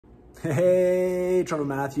Hey, Trevor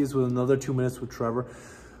Matthews with another 2 minutes with Trevor.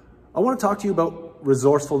 I want to talk to you about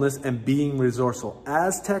resourcefulness and being resourceful.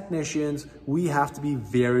 As technicians, we have to be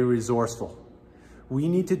very resourceful. We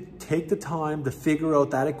need to take the time to figure out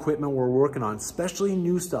that equipment we're working on, especially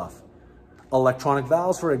new stuff. Electronic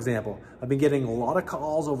valves, for example. I've been getting a lot of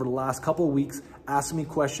calls over the last couple of weeks asking me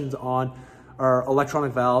questions on our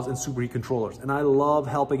electronic valves and superheat controllers. And I love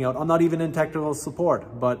helping out. I'm not even in technical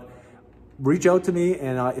support, but reach out to me,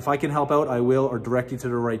 and if I can help out, I will, or direct you to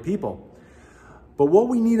the right people. But what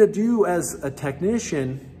we need to do as a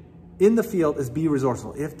technician in the field is be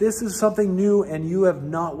resourceful. If this is something new and you have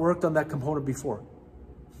not worked on that component before,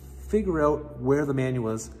 figure out where the manual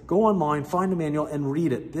is. Go online, find the manual, and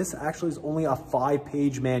read it. This actually is only a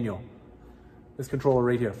 5-page manual. This controller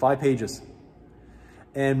right here, 5 pages.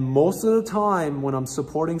 And most of the time when I'm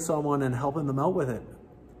supporting someone and helping them out with it,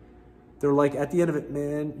 they're like, at the end of it,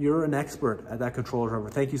 man, you're an expert at that controller,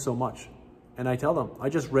 Trevor. Thank you so much. And I tell them, I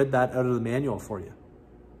just read that out of the manual for you.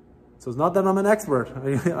 So it's not that I'm an expert.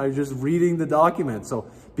 I'm just reading the document.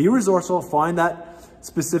 So be resourceful, find that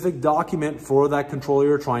specific document for that controller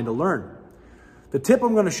you're trying to learn. The tip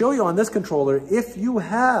I'm going to show you on this controller, if you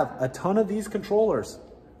have a ton of these controllers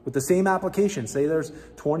with the same application, say there's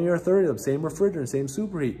 20 or 30 of them, same refrigerant, same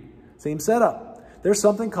superheat, same setup, there's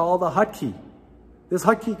something called a Hotkey. This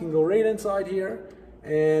Hotkey can go right inside here,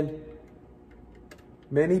 and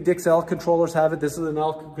many Dixell controllers have it. This is an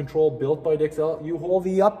alcohol control built by Dixell. You hold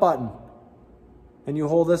the up button, and you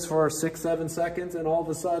hold this for 6-7 seconds, and all of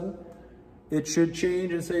a sudden, it should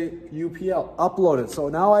change and say UPL, upload it. So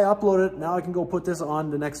now I upload it, now I can go put this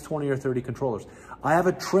on the next 20 or 30 controllers. I have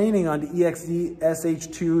a training on the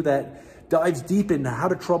EXD-SH that dives deep into how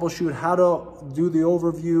to troubleshoot, how to do the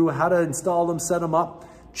overview, how to install them, set them up.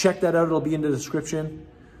 Check that out, it'll be in the description.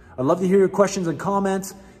 I'd love to hear your questions and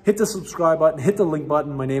comments. Hit the subscribe button, hit the link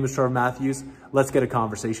button. My name is Trevor Matthews. Let's get a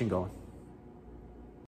conversation going.